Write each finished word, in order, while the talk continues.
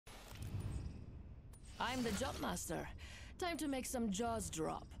I'm the jump master. Time to make some jaws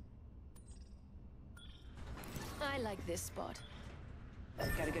drop. I like this spot.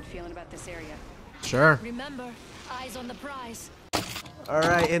 Got a good feeling about this area. Sure. Remember, eyes on the prize.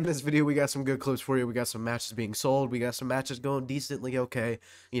 Alright, in this video we got some good clips for you. We got some matches being sold. We got some matches going decently okay.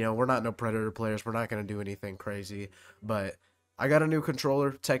 You know, we're not no Predator players. We're not going to do anything crazy. But I got a new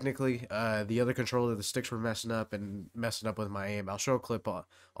controller, technically. The other controller, the sticks were messing up with my aim. I'll show a clip on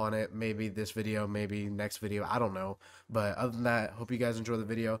it. Maybe this video, maybe next video. I don't know. But other than that, hope you guys enjoy the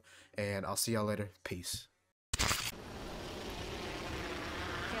video. And I'll see y'all later. Peace. Cancel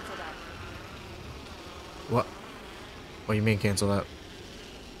that. What? What do you mean cancel that?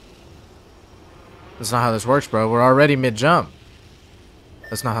 That's not how this works, bro. We're already mid-jump.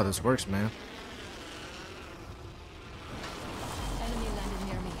 That's not how this works, man. Enemy landed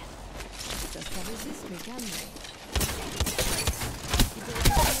near me. Just can't resist me, can they?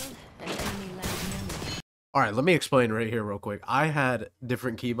 An enemy landed near me. Alright, let me explain right here real quick. I had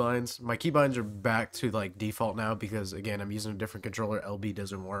different keybinds. My keybinds are back to like default now because again, I'm using a different controller. LB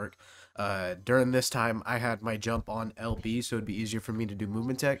doesn't work. During this time, I had my jump on LB, so it'd be easier for me to do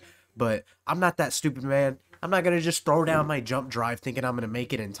movement tech. But I'm not that stupid, man. I'm not going to just throw down my jump drive thinking I'm going to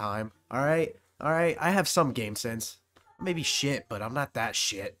make it in time. Alright? Alright? I have some game sense. Maybe shit, but I'm not that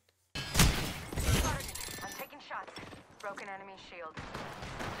shit. I'm taking shots. Broken enemy shield.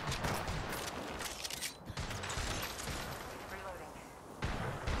 Reloading.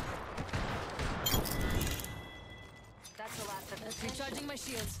 That's the last of this. Recharging my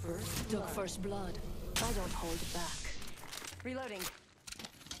shields. Took first blood. I don't hold back. Reloading.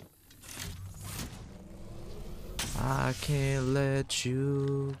 I can't let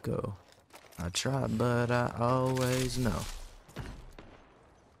you go. I try, but I always know.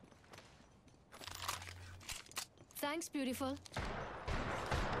 Thanks, beautiful.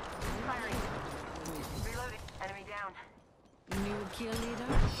 Firing. Reloading. Enemy down. New kill leader.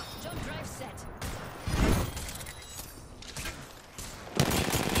 Jump drive set.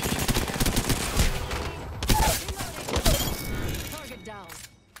 Reloading. Target down.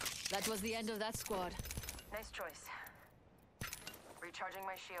 That was the end of that squad. Nice choice. Recharging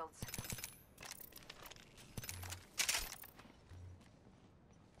my shields.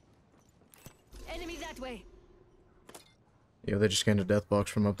 Enemy that way. Yo, they just gained a death box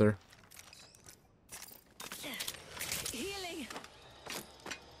from up there. Healing.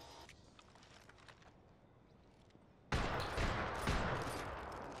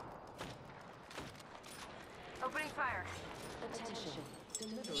 Opening fire.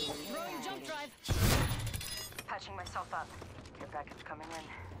 Throwing jump drive. Patching myself up. Care package coming in.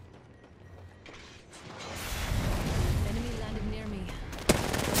 Enemy landed near me.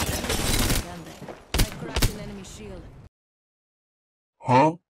 I cracked an enemy shield.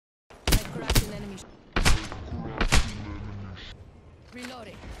 Huh? I cracked an enemy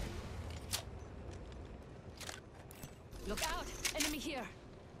Reloading. Look out! Enemy here.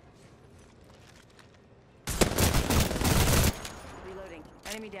 Reloading.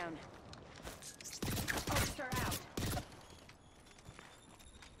 Enemy down. Poster out.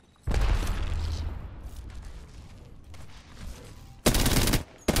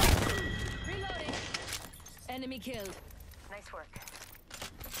 Reloading. Enemy killed. Nice work.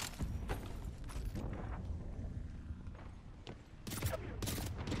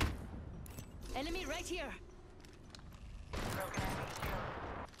 Enemy right here. Broken enemy shield.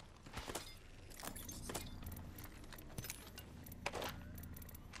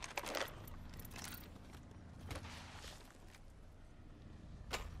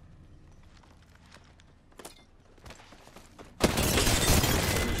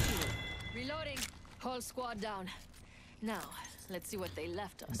 Reloading. Whole squad down. Now, let's see what they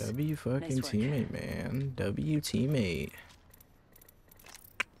left us. W fucking Nice work. teammate, man. W teammate.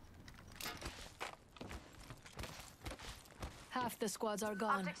 Half the squads are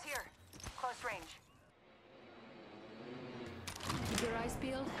gone. Optics here. Close range. Keep your eyes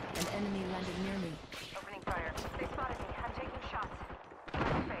peeled. An enemy landed near me. Opening fire. They spotted me. I'm taking shots.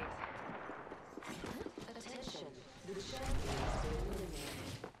 Final phase. Attention. The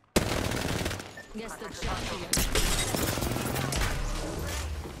Yes, the champion.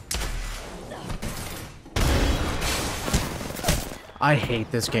 I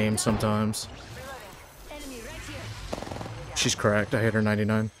hate this game sometimes. Enemy right here. She's cracked. I hit her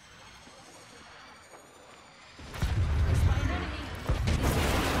 99. I spy an enemy.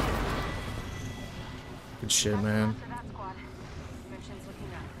 Good shit, man. After that squad. Mission's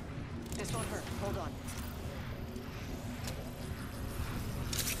looking up. This won't hurt. Hold on.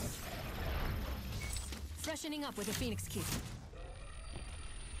 Freshening up with a Phoenix kit.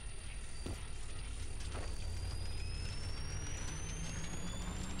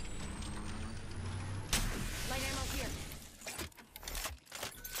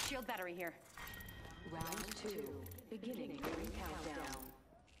 inventory here. Round 2. Beginning ring countdown.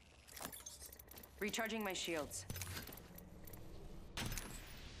 Recharging my shields.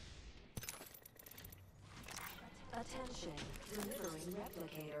 Attention. Delivering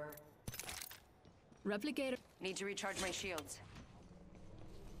replicator. Replicator. Need to recharge my shields.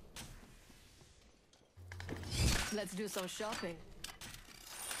 Let's do some shopping.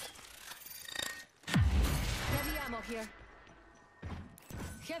 Heavy ammo here.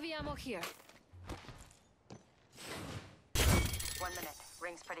 Heavy ammo here. 1 minute.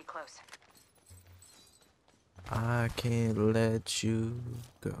 Ring's pretty close. I can't let you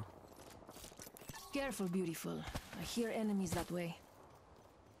go. Careful, beautiful. I hear enemies that way.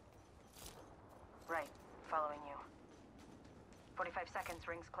 Right. Following you. 45 seconds.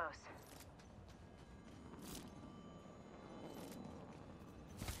 Ring's close.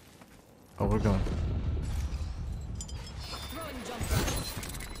 Oh, we're going. Throwing jump drive.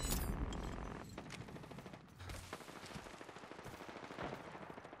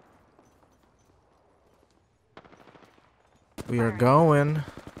 We are going.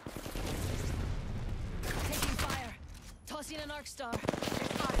 Taking fire. Tossing an arc star.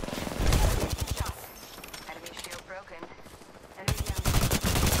 Enemy shield broken. Enemy down.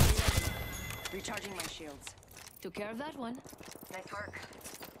 Recharging my shields. Took care of that one. Nice work.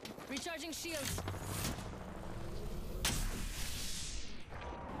 Recharging shields.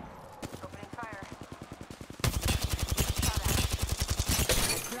 Opening fire.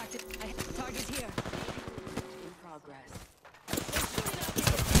 Cracked it. I have target here. In progress.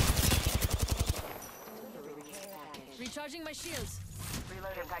 Delivering care package. Recharging my shields.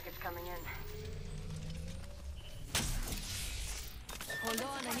 Reloading package coming in. Hold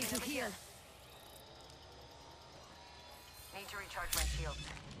on, I need to heal. Need to recharge my shields.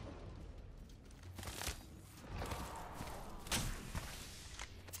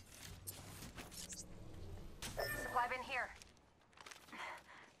 Supply bin here.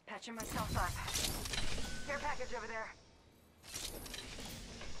 Patching myself up. Care package over there.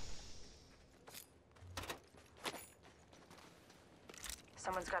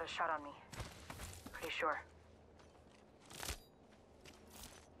 Someone's got a shot on me. Pretty sure.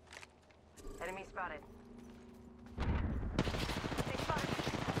 Enemy spotted. They spotted me.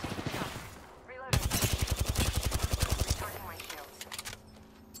 Taking shots. Reloading. Recharging my shields.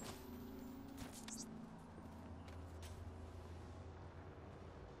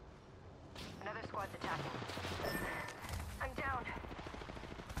 Another squad's attacking. I'm down.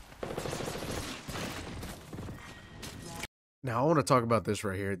 Now I want to talk about this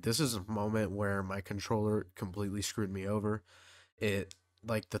right here. This is a moment where my controller completely screwed me over. It,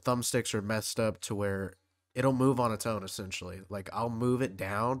 like, the thumbsticks are messed up to where it'll move on its own, essentially. Like, I'll move it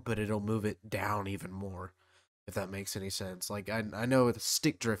down, but it'll move it down even more, if that makes any sense. Like, I know the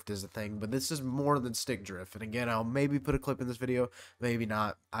stick drift is a thing, but this is more than stick drift. And again, I'll maybe put a clip in this video, maybe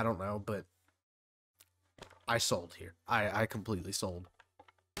not, I don't know, but I sold here. I completely sold.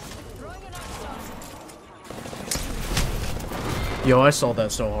 Throwing an arc star. Yo, I sold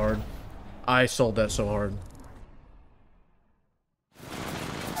that so hard. I sold that so hard.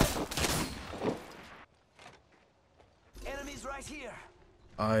 Enemies right here.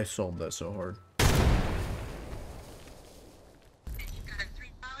 I sold that so hard.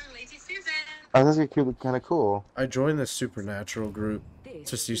 Oh, that's actually kind of cool. I joined this supernatural group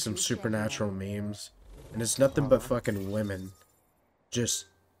to see some supernatural memes, and it's nothing but fucking women just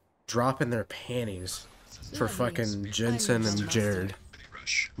dropping their panties for fucking Jensen and Jared.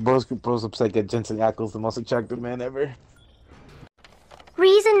 Bro's upset that Jensen Ackles the most attractive man ever.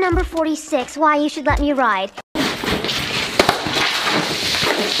 Reason number 46 why you should let me ride.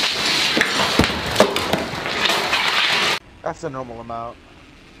 That's a normal amount.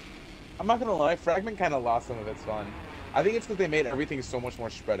 I'm not gonna lie, Fragment kind of lost some of its fun. I think it's because they made everything so much more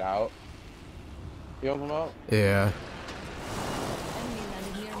spread out. You know what I'm talking about? Yeah. Enemy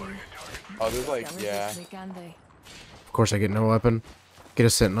landed near me. Oh, there's like, yeah. Resist me, can they? Of course I get no weapon. Get a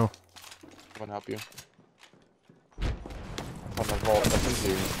sentinel. I'm gonna help you. On the vault, that's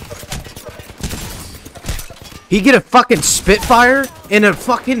in He get a fucking Spitfire and a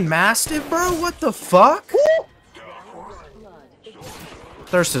fucking Mastiff, bro? What the fuck?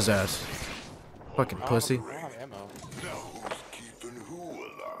 Thirst his ass. Fucking pussy. I don't have ammo.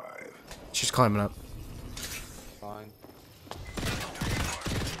 She's climbing up. Fine.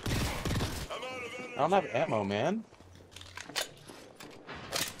 I don't have ammo, man.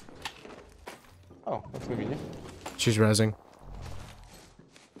 Oh, that's convenient. She's rezzing.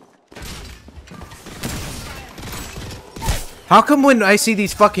 How come when I see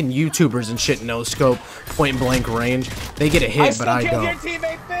these fucking YouTubers and shit no scope point blank range, They get a hit, but I killed don't. your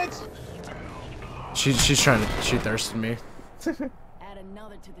teammate, bitch. She's trying to shoot thirsted me. Add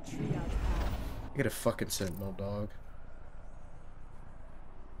another to the triage pile. Get a fucking sentinel, dog.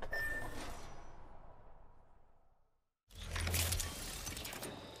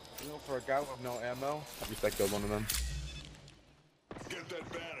 You know, for a guy with no ammo, at least I killed one of them. Get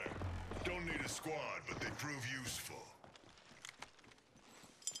that banner. Don't need a squad, but they prove useful.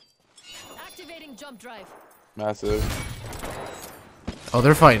 Activating jump drive. Massive. Oh,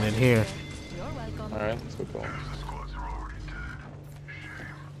 they're fighting in here. You're welcome. Alright, let's go kill him.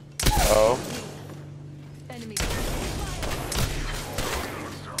 Oh. Enemy.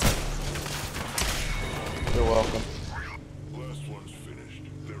 You're welcome. Last one's finished.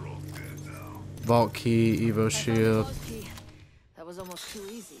 They're all dead now. Vault key, Evo shield. That was almost too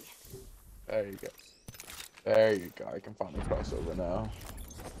easy. There you go. There you go. I can finally cross over now.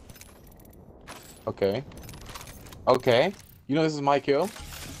 Okay. Okay. You know this is my kill?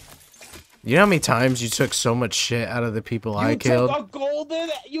 You know how many times you took so much shit out of the people I killed?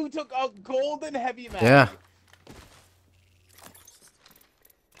 You took a golden heavy mag. Yeah.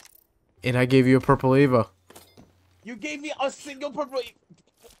 And I gave you a purple Evo. You gave me a single purple.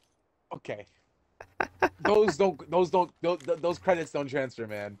 Okay. Those credits don't transfer,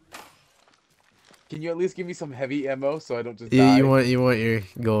 man. Can you at least give me some heavy ammo so I don't just die? You want your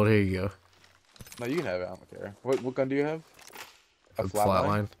gold? Here you go. No, you can have it. I don't care. What gun do you have? A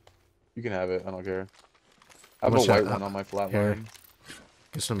Flatline. You can have it. I don't care. I have What's a white that? one on my Here. flatline.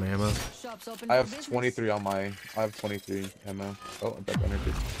 Get some ammo. Shops open I for have business. 23 on my. I have 23 ammo. Oh, I got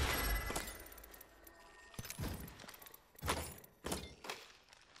energy.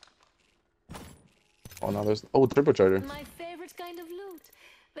 Oh no, there's turbocharger. My favorite kind of loot.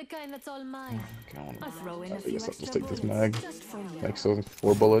 The kind that's all mine. Okay, I wanna- I'll throw in I a few guess I'll extra just take this bullets mag. just for you. Like so,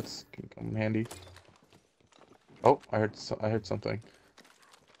 4 bullets can come in handy. Oh, I heard something.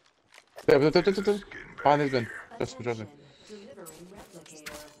 There, behind this bin. Just trust me. Delivering replicator.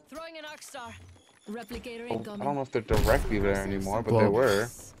 Throwing an arc star. Replicator Oh, incoming. I don't know if they're directly there anymore, but they Whoa. were.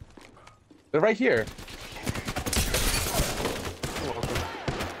 They're right here. You're welcome.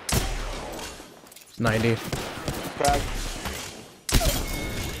 90. Crack.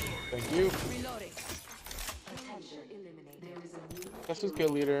 Thank you. Reloading. Attention eliminated. There is a new That's just kill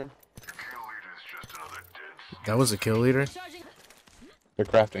leader. Kill leader's just another dead. That was a kill leader. Charging. They're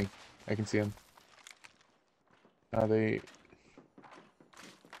crafting. I can see him. Are they?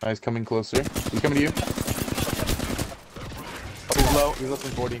 Oh, he's coming closer. He's coming to you. Oh, he's low. He's less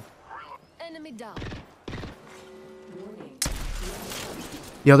than 40. Enemy down. warning.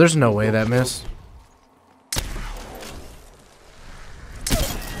 Yo, there's no way that missed.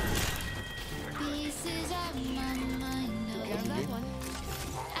 Grab that one.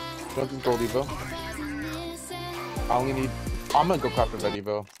 Don't just gold evo. I only need. I'm gonna go craft the red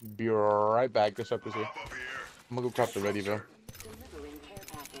evo. Be right back. Disruptor's here. I'm gonna go craft the red evo. Delivering care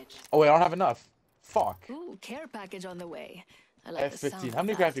package. Oh wait, I don't have enough. Fuck. Ooh, care package on the way. I like the sound F15. of How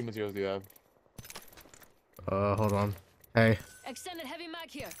many that. crafting materials do you have? Hold on. Hey, Extended heavy mag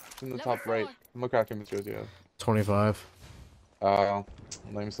here. It's in the Level top right. 4. How much crafting materials do you have? 25.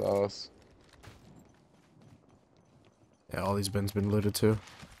 Lame sauce. Yeah, all these bins been looted too.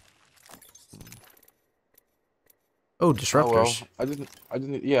 Oh, disruptors. Oh well, I just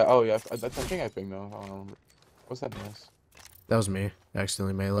need, yeah. Oh yeah, that's I think I think though. I don't remember. What's that noise? That was me.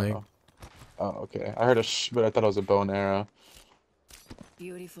 Accidentally melee. Oh, okay. I heard a but I thought it was a bow and arrow.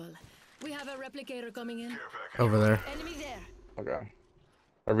 Beautiful. We have a replicator coming in. Over there. Enemy there. Okay.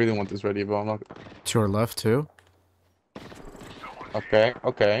 I really want this ready, but I'm not. To our left too. Okay.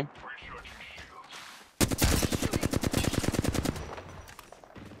 Okay.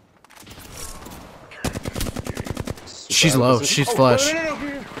 She's low. She's flush. No.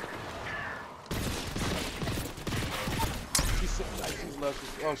 Here. She's low.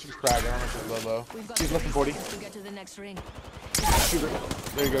 Oh, she's cracked. I don't know if she's low. We've got She's less than 40. to get to the next ring. Shoot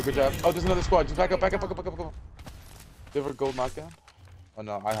her. There you go. Good job. Oh, there's another squad. Just back up. Back up. Back up. Back up. Back up. Do you have a gold knockdown? Oh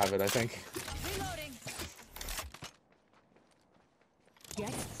no, I have it. I think. Reloading.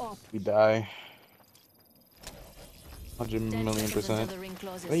 Get up. We die. 100 10 million seconds until %. the ring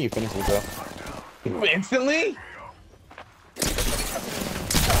closes. I think you finished it though. Instantly?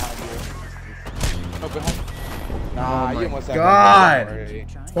 Oh, behind. Nah, Oh you almost had God. that already.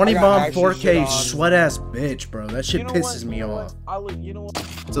 20 I got bomb action 4K shit on. sweat ass bitch, bro. That shit You know pisses what? me You know off. what? You know what?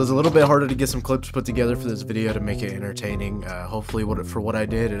 So it's a little bit harder to get some clips put together for this video to make it entertaining. Hopefully, for what I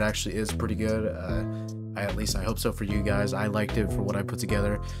did, it actually is pretty good. At least I hope so for you guys. I liked it for what I put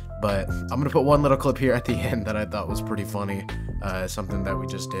together. But I'm going to put one little clip here at the end that I thought was pretty funny. Something that we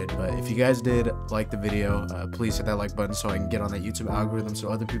just did. But if you guys did like the video, please hit that like button so I can get on that YouTube algorithm so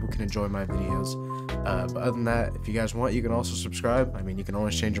other people can enjoy my videos. But other than that, if you guys want, you can also subscribe. I mean, you can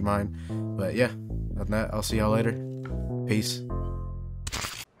always change your mind. But yeah, other than that, I'll see y'all later. Peace.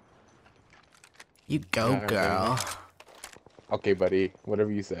 You go, girl. Okay, buddy.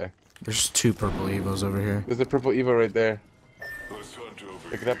 Whatever you say. There's 2 purple Evos over here. There's a purple Evo right there. Let's hunt over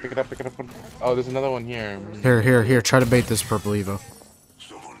Pick it up, pick it up, pick it up. Oh, there's another one here. Here. Try to bait this purple Evo.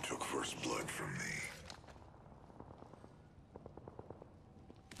 Someone took first blood from me.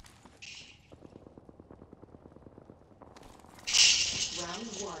 Round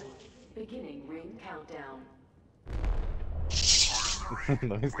 1. Beginning ring countdown.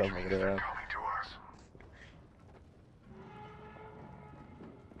 No, he's not making it around. Coming to us.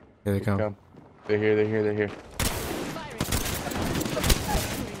 Here they come. Come. They're here, they're here, they're here.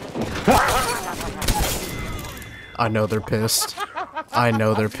 I know they're pissed. I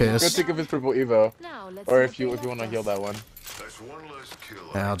know they're Go pissed. pick up his purple Evo. Now, let's Or see if you what they want to left heal us. that one. That's one less kill.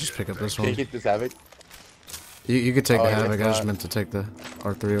 Yeah, I'll just pick up this Can you one. get this Havoc? You could take Oh, the yeah, Havoc. I just fine. meant to take the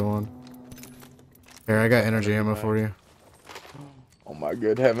R301. Here, I got energy ammo for you. Oh my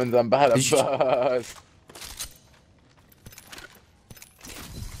good heavens, I'm about to Did you- bust.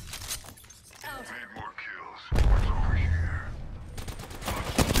 Need more kills. What's over here?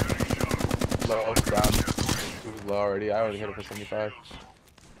 Low, down. He was low already. I already hit it for 75.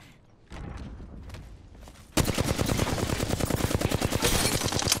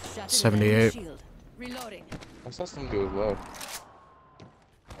 Shattered 78. enemy shield. Reloading. I saw someone do as low.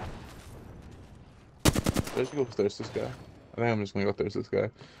 Let's go thirst this guy. I think I'm just gonna go thirst this guy.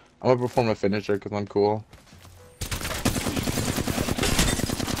 I'm gonna perform a finisher because I'm cool.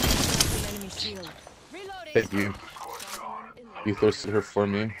 Enemy shield. Reloading. Thank you. You thirsted her for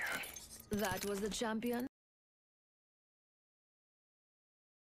me. That was the champion.